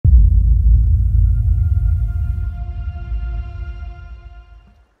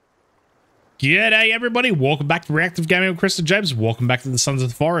G'day everybody, welcome back to Reactive Gaming with Chris and James. Welcome back to the Sons of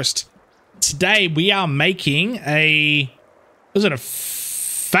the Forest. Today we are making is it a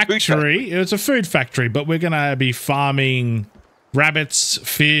factory? It's a food factory, but we're going to be farming rabbits,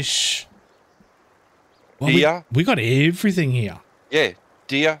 fish. Well, deer. We got everything here. Yeah,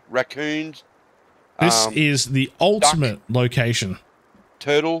 deer, raccoons. This is the ultimate location.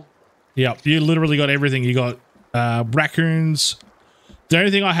 Turtle. Yeah, you literally got everything. You got raccoons. The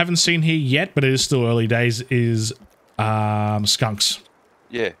only thing I haven't seen here yet, but it is still early days, is skunks.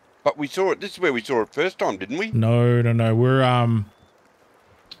 Yeah, but we saw it. This is where we saw it first time, didn't we? No. We're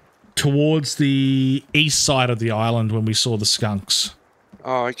towards the east side of the island when we saw the skunks.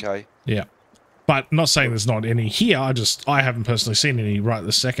 Oh, okay. Yeah, but not saying there's not any here. I haven't personally seen any right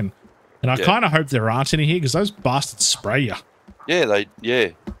this second, and I kind of hope there aren't any here because those bastards spray you. Yeah,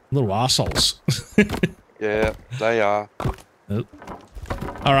 Little assholes. Yeah, they are. Oh.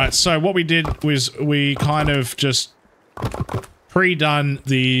 All right, so what we did was we kind of just pre-done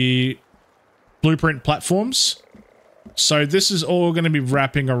the blueprint platforms. So this is all going to be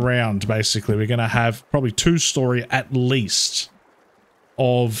wrapping around, basically. We're going to have probably 2-story at least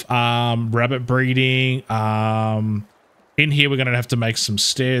of rabbit breeding. In here, we're going to have to make some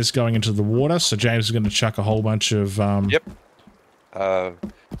stairs going into the water. So James is going to chuck a whole bunch of...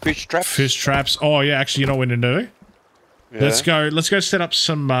 fish traps. Fish traps. Oh, yeah, actually, you know what we're going to do? Yeah. Let's go set up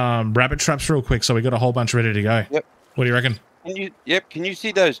some rabbit traps real quick so we got a whole bunch ready to go. Yep. What do you reckon? Can you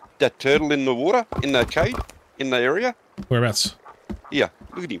see that turtle in the water, in the cave, in the area? Whereabouts? Yeah,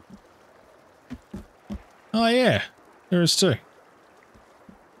 look at him. Oh, yeah. There is too.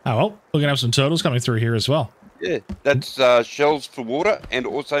 Oh, well, we're going to have some turtles coming through here as well. Yeah, that's shells for water and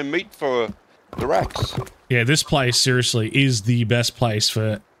also meat for the racks. Yeah, this place, seriously, is the best place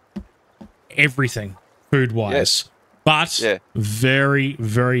for everything food-wise. Yes. But very,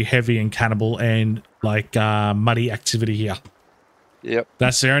 very heavy in cannibal and, like, muddy activity here. Yep.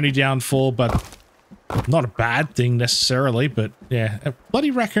 That's the only downfall, but not a bad thing necessarily. But, yeah, bloody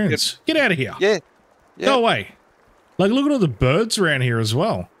raccoons. Get out of here. Yeah. Go away. Like, look at all the birds around here as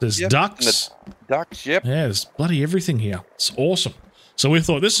well. There's ducks. Ducks, yep. Yeah, there's bloody everything here. It's awesome. So we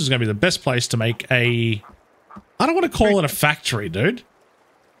thought this is going to be the best place to make a... I don't want to call it a factory, dude.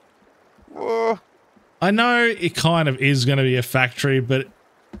 I know it kind of is going to be a factory, but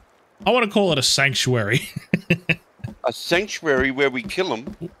I want to call it a sanctuary. A sanctuary where we kill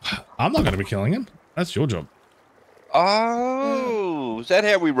them? I'm not going to be killing him. That's your job. Oh, is that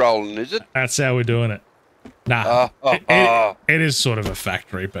how we're rolling, is it? That's how we're doing it. Nah, it is sort of a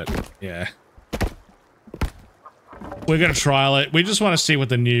factory, but yeah. We're going to trial it. We just want to see what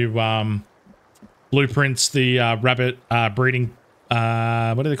the new blueprints, the rabbit breeding,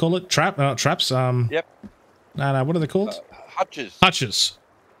 what do they call it? Traps? Yep. No, what are they called? Hutches. Hutches.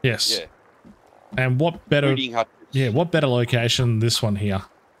 Yes. Yeah. And what better... Breeding hutches. Yeah, what better location than this one here?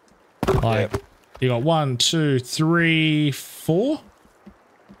 Like, you got 1, 2, 3, 4?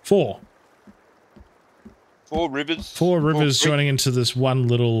 4. 4 rivers. 4 rivers joining into this one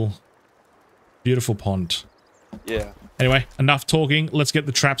little beautiful pond. Yeah. Anyway, enough talking. Let's get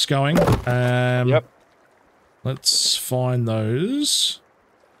the traps going. Yep. Let's find those.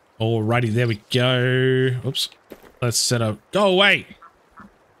 Alrighty, there we go. Oops. Let's set up. Go away!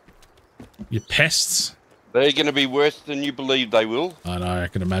 You pests. They're going to be worse than you believe they will. I know, I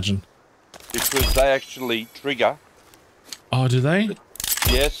can imagine. Because they actually trigger. Oh, do they?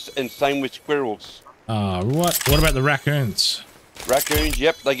 Yes, and same with squirrels. What about the raccoons? Raccoons,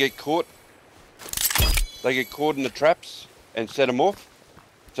 yep, they get caught. They get caught in the traps and set them off.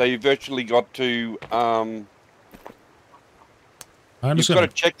 So you virtually got to... you've got to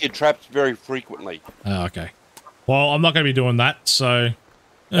check your traps very frequently. Oh, okay. Well, I'm not going to be doing that, so...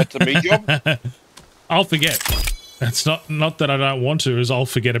 That's a me job? I'll forget. It's not that I don't want to, is I'll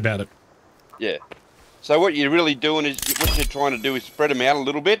forget about it. Yeah. So what you're really doing is, what you're trying to do is spread them out a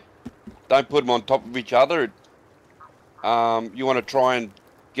little bit. Don't put them on top of each other. You want to try and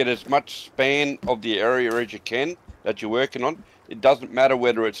get as much span of the area as you can that you're working on. It doesn't matter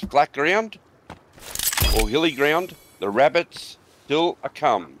whether it's flat ground or hilly ground. The rabbits still are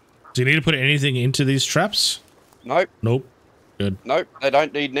come. Do you need to put anything into these traps? Nope. Nope. Good. Nope. They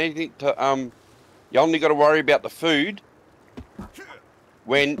don't need anything to... You only got to worry about the food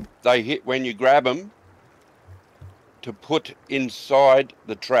when you grab them to put inside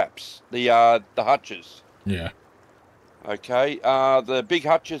the traps, the hutches. Yeah. Okay. The big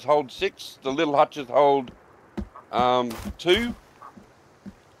hutches hold 6. The little hutches hold 2.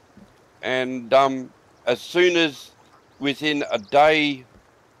 And as soon as within a day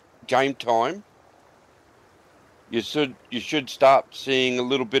game time, you should start seeing a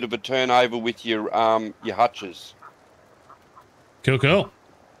little bit of a turnover with your hutches. Cool, cool.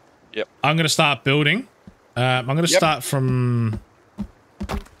 Yep. I'm going to start building. I'm going to Yep. start from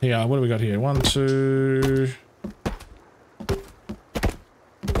here. What do we got here? 1, 2...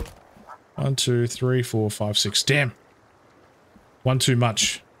 1, 2, 3, 4, 5, 6. Damn. One too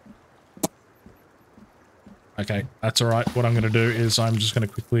much. Okay, that's all right. What I'm going to do is I'm just going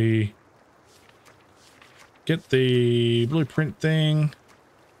to quickly get the blueprint thing.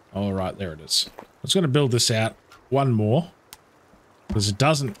 All right, there it is. I'm just going to build this out one more because it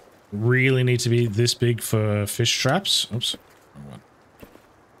doesn't really need to be this big for fish traps. Oops. Wrong one.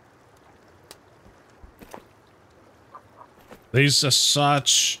 These are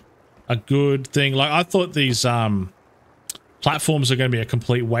such a good thing. Like, I thought these platforms are going to be a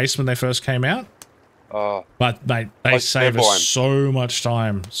complete waste when they first came out. But mate, they save us so much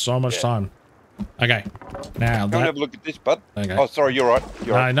time. So much time. Okay. Now Go and have a look at this, bud. Okay. Oh, sorry, you're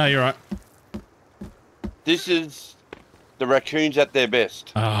right. No, you're right. This is the raccoons at their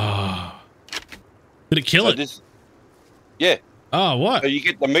best. Ah. Did it kill it? Yeah. Oh, what? So you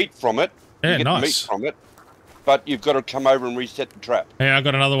get the meat from it. Yeah, you get nice. the meat from it. But you've got to come over and reset the trap. Yeah, I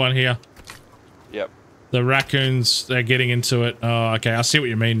got another one here. Yep. The raccoons, they're getting into it. Oh, okay. I see what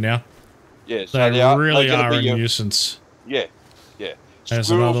you mean now. Yeah, so they really are a nuisance. Yeah, yeah. There's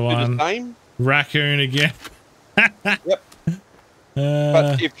Squirrels another one. do the same. Raccoon again. Yep.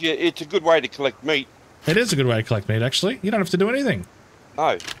 But it's a good way to collect meat. It is a good way to collect meat, actually. You don't have to do anything.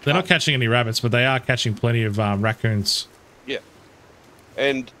 No. They're not catching any rabbits, but they are catching plenty of raccoons. Yeah.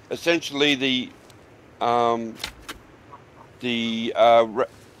 And essentially the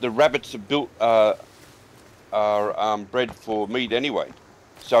rabbits are built are bred for meat anyway.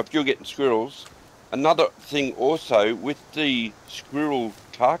 So if you're getting squirrels, another thing also with the squirrel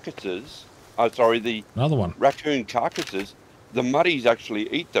carcasses, another one, raccoon carcasses, the muddies actually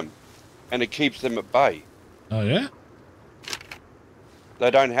eat them, and it keeps them at bay. Oh yeah. They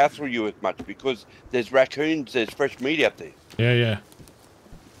don't hassle you as much because there's raccoons, there's fresh meat out there. Yeah, yeah.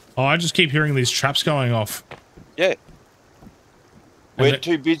 Oh, I just keep hearing these traps going off. Yeah. We're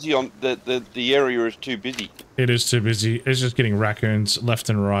too busy on the area is too busy. It is too busy. It's just getting raccoons left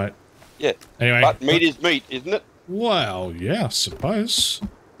and right. Yeah. Anyway. But meat is meat, isn't it? Well, yeah, I suppose.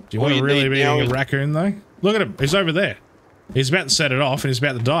 Do you want to really be eating a raccoon, though? Look at him. He's over there. He's about to set it off, and he's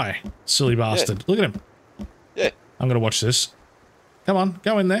about to die. Silly bastard. Yeah. Look at him. Yeah. I'm going to watch this. Come on,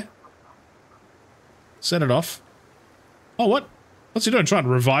 go in there. Set it off. Oh, what? What's he doing? Trying to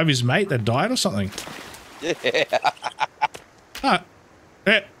revive his mate that died or something? Yeah. Ah.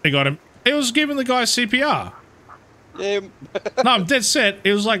 Yeah, he got him. He was giving the guy CPR. Yeah. No, I'm dead set.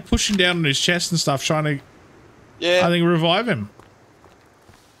 He was like pushing down on his chest and stuff, trying to, I think, revive him.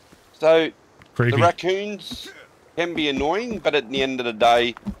 So, creepy. The raccoons can be annoying, but at the end of the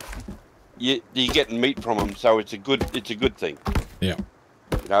day, you're getting meat from them, so it's a good thing. Yeah.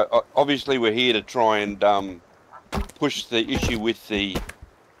 You know, obviously we're here to try and push the issue with the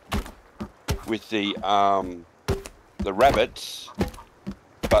rabbits.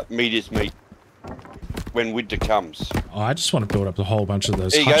 But meat is meat when winter comes. Oh, I just want to build up a whole bunch of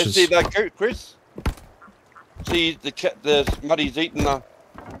those hutches. There you go. See that, Chris? See the muddy's eating the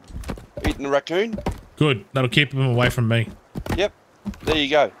raccoon? Good. That'll keep him away from me. Yep. There you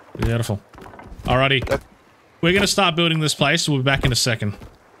go. Beautiful. Alrighty. We're going to start building this place. We'll be back in a second.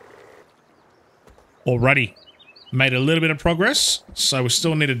 Alrighty. Made a little bit of progress. So we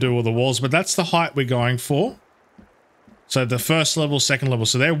still need to do all the walls, but that's the height we're going for. So the first level, second level.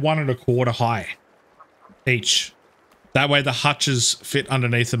 So they're 1 1/4 high each. That way the hutches fit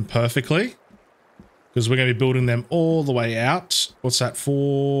underneath them perfectly. Because we're going to be building them all the way out. What's that?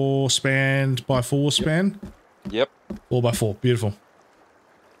 4 span by 4 span? Yep. 4 by 4. Beautiful.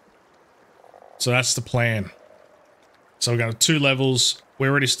 So that's the plan. So we've got 2 levels. We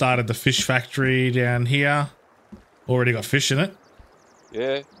already started the fish factory down here. Already got fish in it.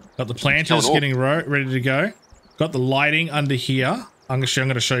 Yeah. Got the planters getting ready to go. Got the lighting under here. I'm going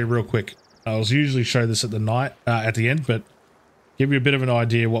to show you real quick. I was usually show this at the end, but give you a bit of an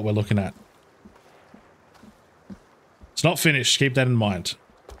idea what we're looking at. It's not finished. Keep that in mind.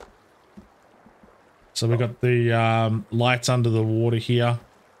 So we've got the lights under the water here.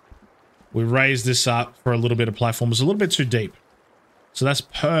 We raised this up for a little bit of platform. It's a little bit too deep. So that's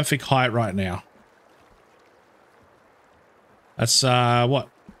perfect height right now. That's, what?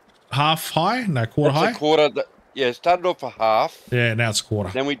 Half high? No, quarter high? A quarter. Yeah, it started off a half. Yeah, now it's a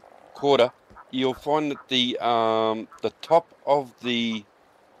quarter. Then we quarter. You'll find that the top of the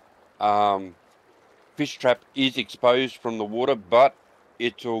fish trap is exposed from the water, but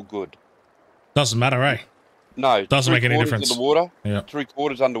it's all good. Doesn't matter, eh? No. Doesn't make any difference. Of the water. Yep.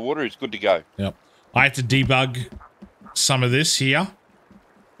 3/4 underwater is good to go. Yep. I had to debug some of this here.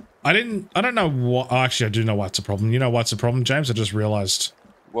 I don't know what... Oh, actually, I do know what's a problem. You know what's a problem, James? I just realized.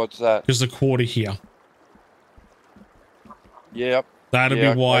 What's that? Because the quarter here. Yep. That'd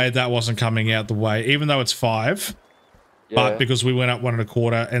be why that wasn't coming out the way, even though it's 5. Yeah. But because we went up 1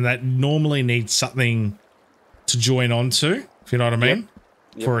 1/4, and that normally needs something to join onto, if you know what I mean,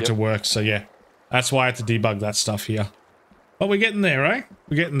 for it to work. So yeah, that's why I had to debug that stuff here. But we're getting there, eh?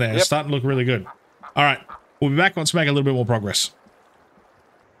 We're getting there. It's starting to look really good. All right, we'll be back once we make a little bit more progress.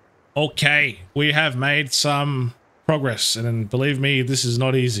 Okay, we have made some progress, and believe me, this is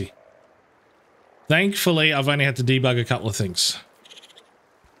not easy. Thankfully, I've only had to debug a couple of things.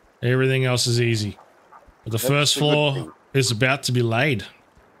 Everything else is easy. But the first floor is about to be laid.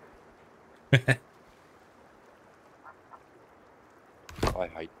 I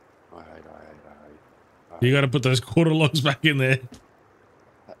hate. You got to put those quarter logs back in there.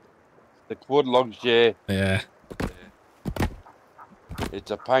 The quarter logs, yeah. Yeah.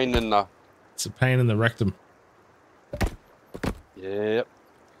 It's a pain in the... It's a pain in the rectum. Yep.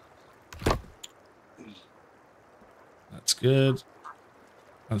 That's good.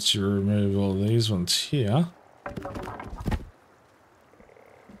 Once you remove all these ones here.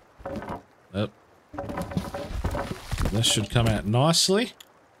 Yep. This should come out nicely.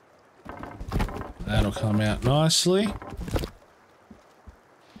 That'll come out nicely.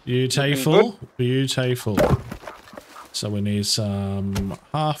 Beautiful. Beautiful. So we need some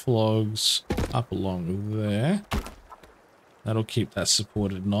half logs up along there. That'll keep that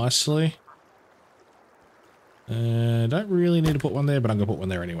supported nicely. Don't really need to put one there, but I'm going to put one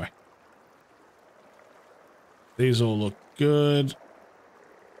there anyway. These all look good.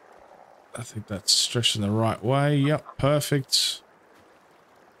 I think that's stretching the right way. Yep, perfect.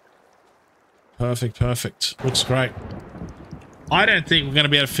 Perfect, perfect. Looks great. I don't think we're going to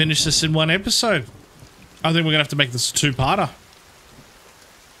be able to finish this in one episode. I think we're going to have to make this a 2-parter.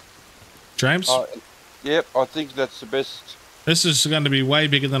 James? Yep, I think that's the best. This is going to be way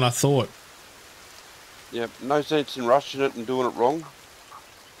bigger than I thought. Yep, no sense in rushing it and doing it wrong.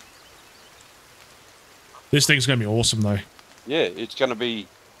 This thing's going to be awesome, though. Yeah, it's going to be...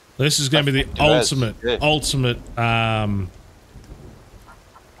 This is going to be the ultimate,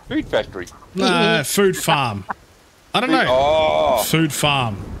 food factory. Nah, food farm. I don't know. Oh. Food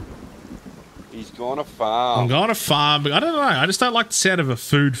farm. He's going to farm. I'm going to farm. I don't know. I just don't like the sound of a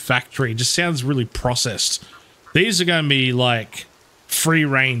food factory. It just sounds really processed. These are going to be like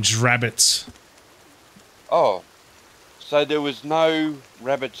free-range rabbits. Oh, so there was no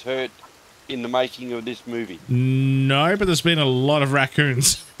rabbits hurt in the making of this movie? No, but there's been a lot of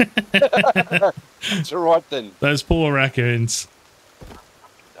raccoons. That's all right then. Those poor raccoons.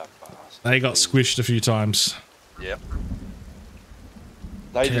 They got squished a few times. Yep.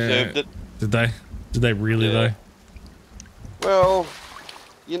 They deserved it. Did they? Did they really, though? Well,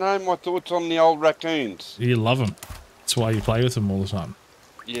 you know my thoughts on the old raccoons. You love them. That's why you play with them all the time.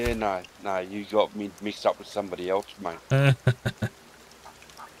 Yeah, no, you got me mixed up with somebody else, mate.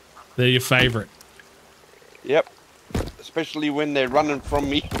 They're your favourite. Yep. Especially when they're running from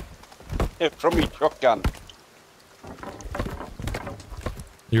me, from me shotgun.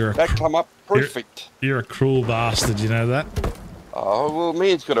 That come up perfect. You're a cruel bastard, you know that? Oh, well,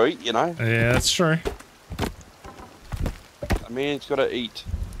 man's got to eat, you know. Yeah, that's true. A man's got to eat.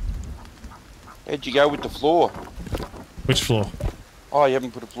 How'd you go with the floor? Which floor? Oh, you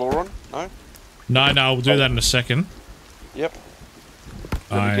haven't put a floor on? No? No, we'll do that in a second. Yep.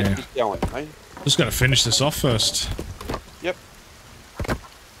 Get this going, eh? Just got to finish this off first. Yep.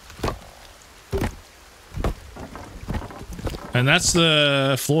 And that's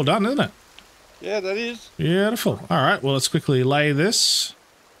the floor done, isn't it? Yeah, that is. Beautiful. All right, well, let's quickly lay this.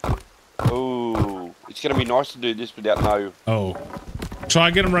 Oh, it's going to be nice to do this without no... Oh. Try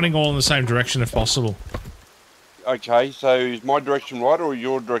and get them running all in the same direction if possible. Okay, so is my direction right or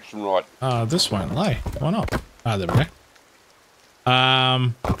your direction right? This won't lay. Why not? Ah, there we go.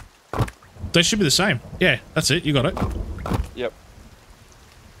 They should be the same. Yeah, that's it. You got it. Yep.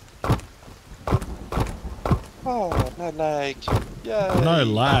 Oh, no lag. Yay. No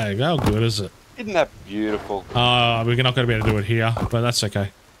lag. How good is it? Isn't that beautiful? We're not going to be able to do it here, but that's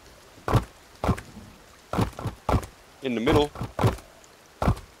okay. In the middle.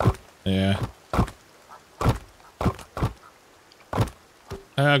 Yeah.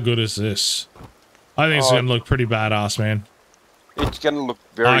 How good is this? I think it's going to look pretty badass, man. It's going to look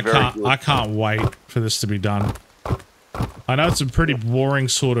very good. I can't wait for this to be done. I know it's a pretty boring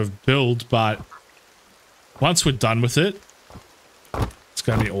sort of build, but once we're done with it, it's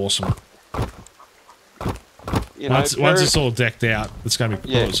going to be awesome. You know, once it's all decked out, it's going to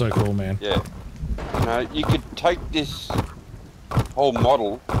be so cool, man. Yeah. You know, you could take this whole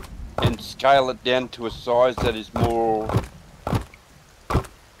model and scale it down to a size that is more...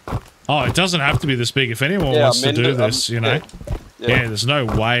 Oh, it doesn't have to be this big. If anyone wants to do this, you know. Yeah, there's no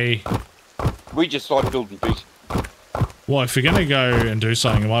way. We just like building big. Well, if you're going to go and do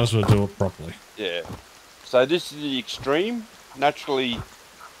something, you might as well do it properly. Yeah. So this is the extreme. Naturally,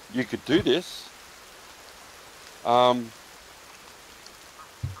 you could do this. Or...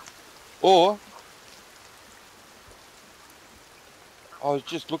 I was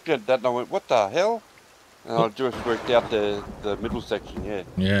just looking at that and I went, what the hell? And I just worked out the middle section,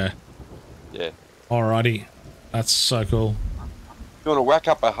 Yeah. Yeah. Alrighty. That's so cool. You want to whack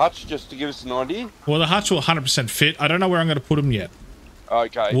up a hutch just to give us an idea? Well, the hutch will 100% fit. I don't know where I'm going to put them yet.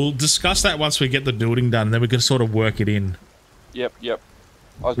 Okay. We'll discuss that once we get the building done, then we can sort of work it in. Yep.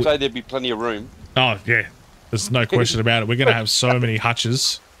 I'd say there'd be plenty of room. Oh, yeah. There's no question about it. We're going to have so many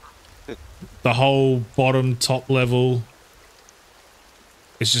hutches. The whole bottom, top level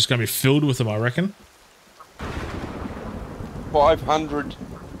is just going to be filled with them, I reckon. 500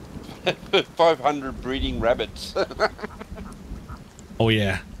 breeding rabbits. Oh,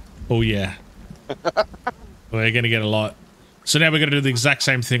 yeah. Oh, yeah. We're going to get a lot. So now we're going to do the exact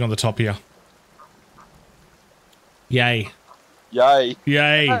same thing on the top here. Yay. Yay.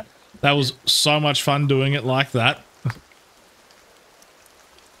 Yay. That was so much fun doing it like that.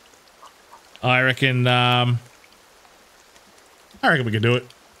 I reckon we can do it.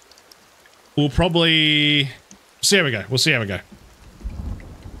 We'll probably see how we go. We'll see how we go.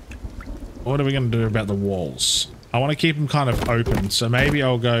 What are we going to do about the walls? I want to keep them kind of open, so maybe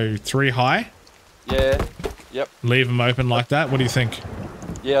I'll go 3 high. Yeah. Yep. Leave them open like that. What do you think?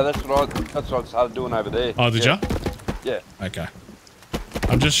 Yeah, that's what I started doing over there. Oh, did you? Yeah. Okay.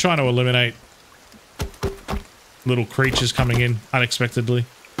 I'm just trying to eliminate little creatures coming in unexpectedly.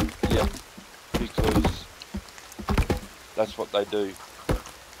 Yep. Because that's what they do.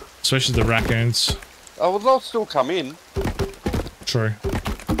 Especially the raccoons. Oh, well, they'll still come in. True.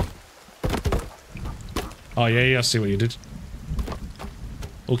 Oh, yeah, I see what you did.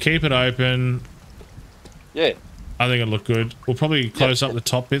 We'll keep it open. Yeah. I think it'll look good. We'll probably close up the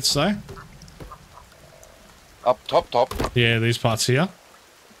top bits, though. Up top? Yeah, these parts here.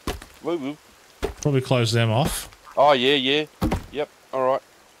 Woo woo. Probably close them off. Oh, yeah. Yep, alright.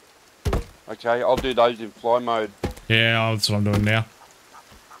 Okay, I'll do those in fly mode. Yeah, that's what I'm doing now.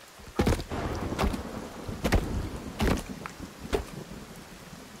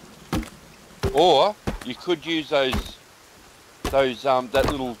 Or you could use that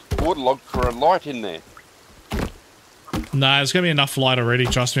little waterlog for a light in there. Nah, there's going to be enough light already.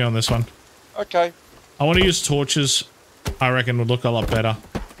 Trust me on this one. Okay. I want to use torches. I reckon would look a lot better.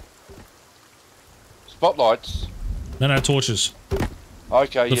 Spotlights? No, torches.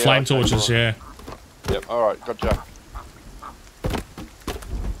 Okay, the flame torches, right. yeah. Yep, alright, gotcha.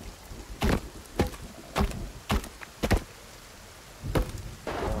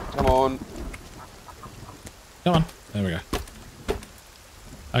 Come on. Come on. There we go.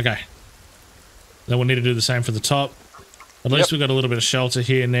 Okay. Then we'll need to do the same for the top. At least we've got a little bit of shelter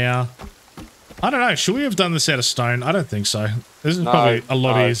here now. I don't know. Should we have done this out of stone? I don't think so. This is probably a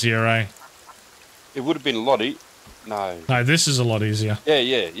lot easier, eh? It would have been a lot No, this is a lot easier. Yeah.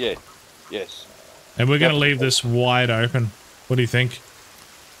 Yes. And we're going to leave this wide open. What do you think?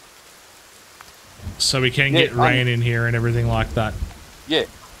 So we can get rain in here and everything like that. Yeah.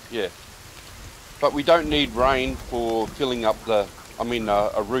 But we don't need rain for filling up a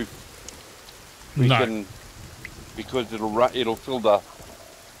roof. We can, because it'll fill the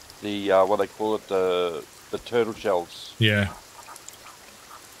what they call it, the turtle shells. Yeah.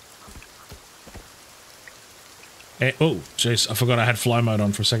 Oh, jeez, I forgot I had fly mode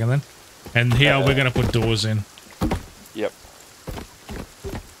on for a second then. And here we're going to put doors in. Yep.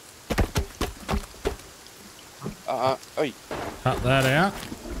 Oi. Cut that out.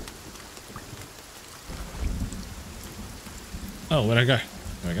 Oh, where'd I go?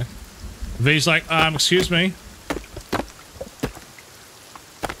 There we go. V's like, excuse me.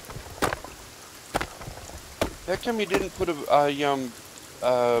 How come you didn't put a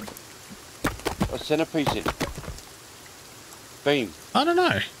centerpiece in? Beam. I don't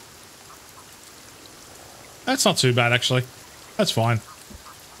know. That's not too bad, actually. That's fine.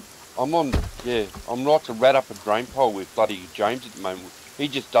 I'm like a rat up a drain pole with bloody James at the moment. He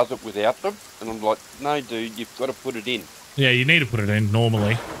just does it without them, and I'm like, no, dude, you've got to put it in. Yeah, you need to put it in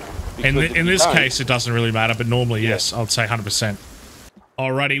normally. In this case, it doesn't really matter, but normally, yes, I'd say 100%.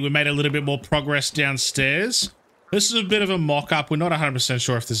 Alrighty, we made a little bit more progress downstairs. This is a bit of a mock-up. We're not 100%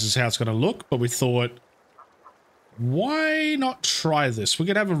 sure if this is how it's going to look, but we thought why not try this? We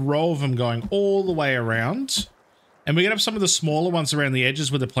could have a row of them going all the way around. And we could have some of the smaller ones around the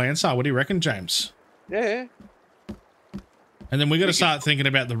edges where the plants are. What do you reckon, James? Yeah. And then we got to start thinking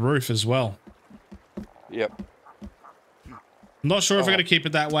about the roof as well. Yep. I'm not sure if we're going to keep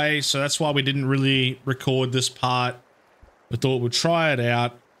it that way, so that's why we didn't really record this part. We thought we'd try it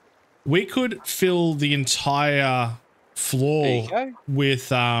out. We could fill the entire floor with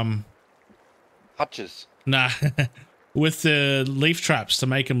hutches. Nah, with the leaf traps to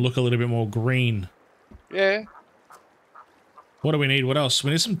make them look a little bit more green. Yeah. What do we need? What else? We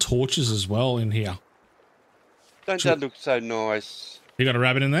need some torches as well in here. Don't that look so nice? You got a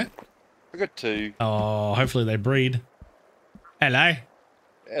rabbit in there? I got 2. Oh, hopefully they breed. Hello.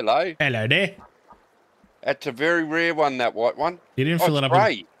 Hello. Hello there. That's a very rare one, that white one. You didn't fill it up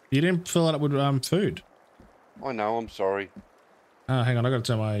with, you didn't fill it up with food. I know, I'm sorry. Oh, hang on, I got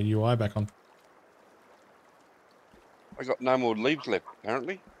to turn my UI back on. I got no more leaves left,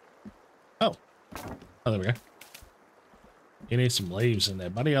 apparently. Oh. Oh, there we go. You need some leaves in there,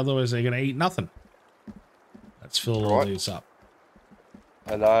 buddy, otherwise they're going to eat nothing. Let's fill all these up.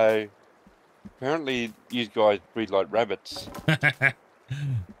 Hello. Apparently, you guys breed like rabbits.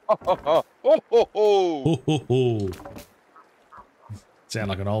 Oh, ho, ho, ho. Ho, ho. Sound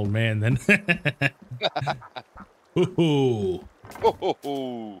like an old man then. Ho, ho. Ho, ho,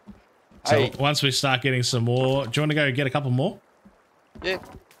 ho. So hey. Once we start getting some more, do you want to go get a couple more? Yeah.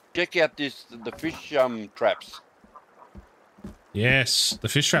 Check out the fish traps. Yes, the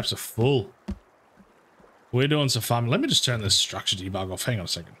fish traps are full. We're doing some fun. Let me just turn this structure debug off. Hang on a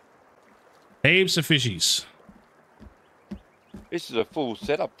second. Heaps of fishies. This is a full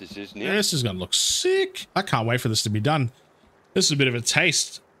setup, this is, now. This is going to look sick. I can't wait for this to be done. This is a bit of a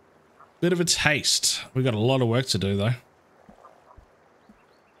taste. Bit of a taste. We got a lot of work to do, though.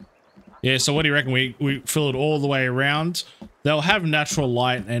 Yeah, so what do you reckon? We fill it all the way around. They'll have natural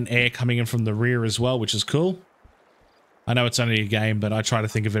light and air coming in from the rear as well, which is cool. I know it's only a game, but I try to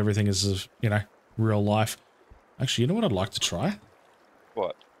think of everything as, you know, real life. Actually, you know what I'd like to try?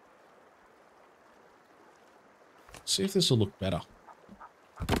 What? See if this will look better.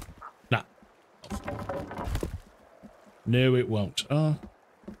 Nah. No, it won't.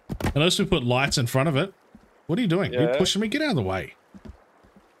 Unless we put lights in front of it. What are you doing? Yeah. You're pushing me. Get out of the way.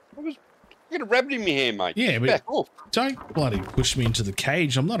 I got a rabbit in my hair, mate. Yeah, but don't bloody push me into the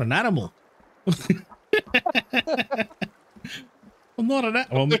cage. I'm not an animal. I'm not an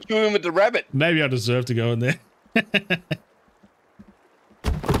animal. Put you in with the rabbit. Maybe I deserve to go in there.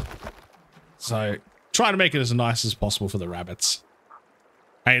 So, try to make it as nice as possible for the rabbits.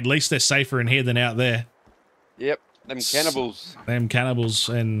 Hey, at least they're safer in here than out there. Yep, them cannibals. Them cannibals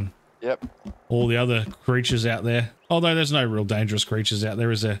and all the other creatures out there. Although there's no real dangerous creatures out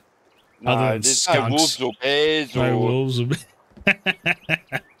there, is there? No, other than there's skunks. no wolves or bears. No wolves or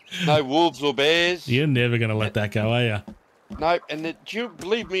no wolves or bears. You're never going to let that go, are you? No, and do you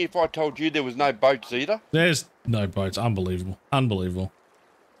believe me if I told you there was no boats either? There's no boats. Unbelievable. Unbelievable.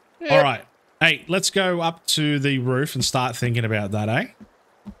 Yep. All right. Hey, let's go up to the roof and start thinking about that, eh?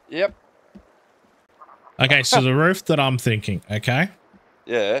 Yep. Okay, so the roof that I'm thinking, okay?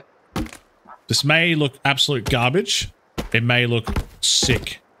 Yeah. This may look absolute garbage. It may look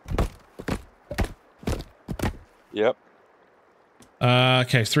sick. Yep.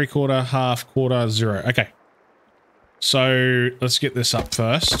 Okay, 3/4, half, quarter, 0. Okay. So let's get this up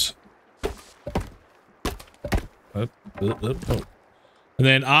first. Oh. And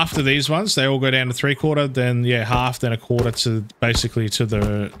then after these ones, they all go down to 3/4, then yeah, half, then a quarter to basically to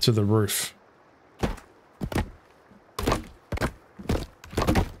the roof.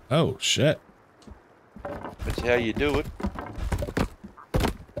 Oh shit. That's how you do it.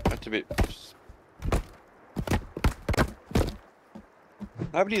 That's a bit...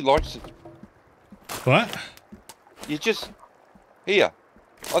 Nobody likes it. What? You just... Here.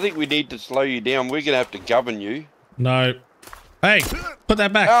 I think we need to slow you down. We're going to have to govern you. No. Hey, put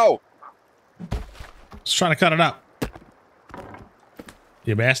that back. Ow! Just trying to cut it up.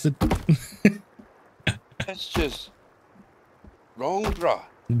 You bastard. That's just... wrong, bruh.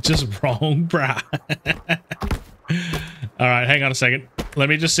 Just wrong, bruh. All right, hang on a second. Let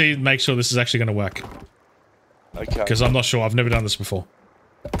me just make sure this is actually going to work. Okay. Because I'm not sure. I've never done this before.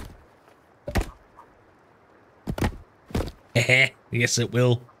 Yes, it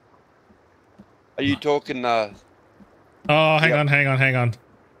will. Are you talking, Oh, hang on.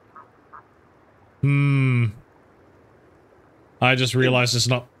 I just realized it's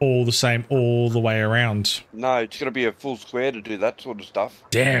not all the same all the way around. No, it's got to be a full square to do that sort of stuff.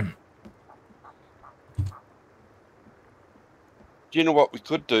 Damn. Do you know what we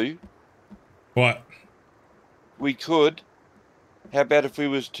could do? What? we could. How about if we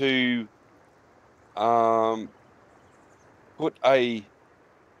was to put a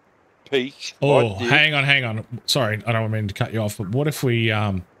peak Oh, like this? hang on. Sorry, I don't mean to cut you off, but what if we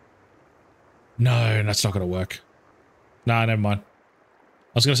no, that's not going to work. No, never mind.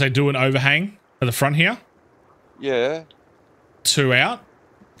 I was going to say do an overhang at the front here. Yeah. 2 out.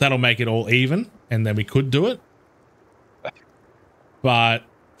 That'll make it all even, and then we could do it. But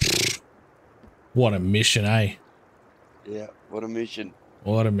what a mission, eh? Yeah, what a mission.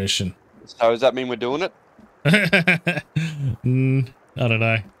 What a mission. So does that mean we're doing it? I don't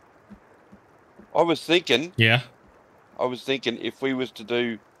know. I was thinking Yeah. if we was to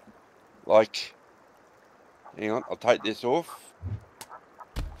do like, hang on, I'll take this off.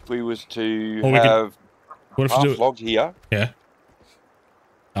 If we was to Or we have What if half we do it? log here, Yeah.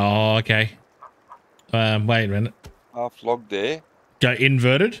 Oh, okay. Wait a minute. half log there. Go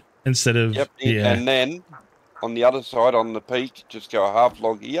inverted instead of Yep. yeah. And then on the other side, on the peak, just go a half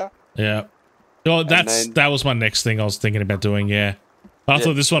log here. Yeah. Oh, that then- was my next thing I was thinking about doing. Yeah. I Yeah.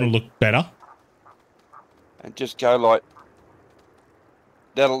 thought this one would look better. And just go like,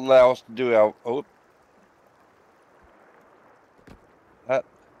 that'll allow us to do our,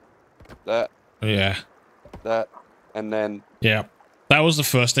 that, Yeah. and then, Yeah. That was the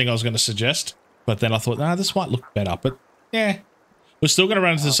first thing I was going to suggest, but then I thought, nah, this might look better. But yeah, we're still going to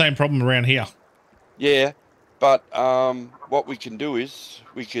run into the same problem around here. yeah, but what we can do is,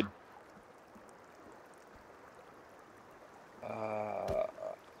 we could,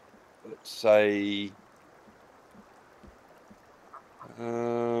 let's say,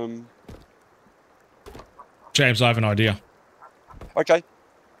 James, I have an idea. okay,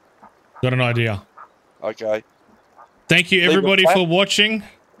 Got an idea. okay. Thank you, Leave it everybody, flat. for watching.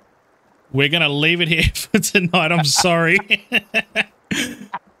 We're going to leave it here for tonight. I'm sorry.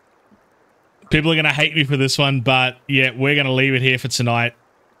 People are going to hate me for this one, but yeah, we're going to leave it here for tonight.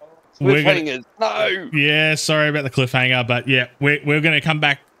 We're gonna- Cliffhangers, no! Yeah, sorry about the cliffhanger, but yeah, we're going to come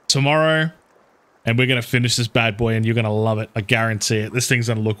back tomorrow and we're going to finish this bad boy and you're going to love it. I guarantee it. This thing's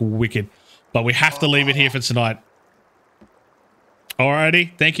going to look wicked, but we have to leave it here for tonight.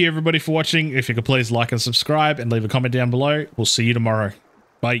 Alrighty. Thank you, everybody, for watching. If you could please like and subscribe and leave a comment down below. We'll see you tomorrow.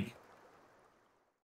 Bye.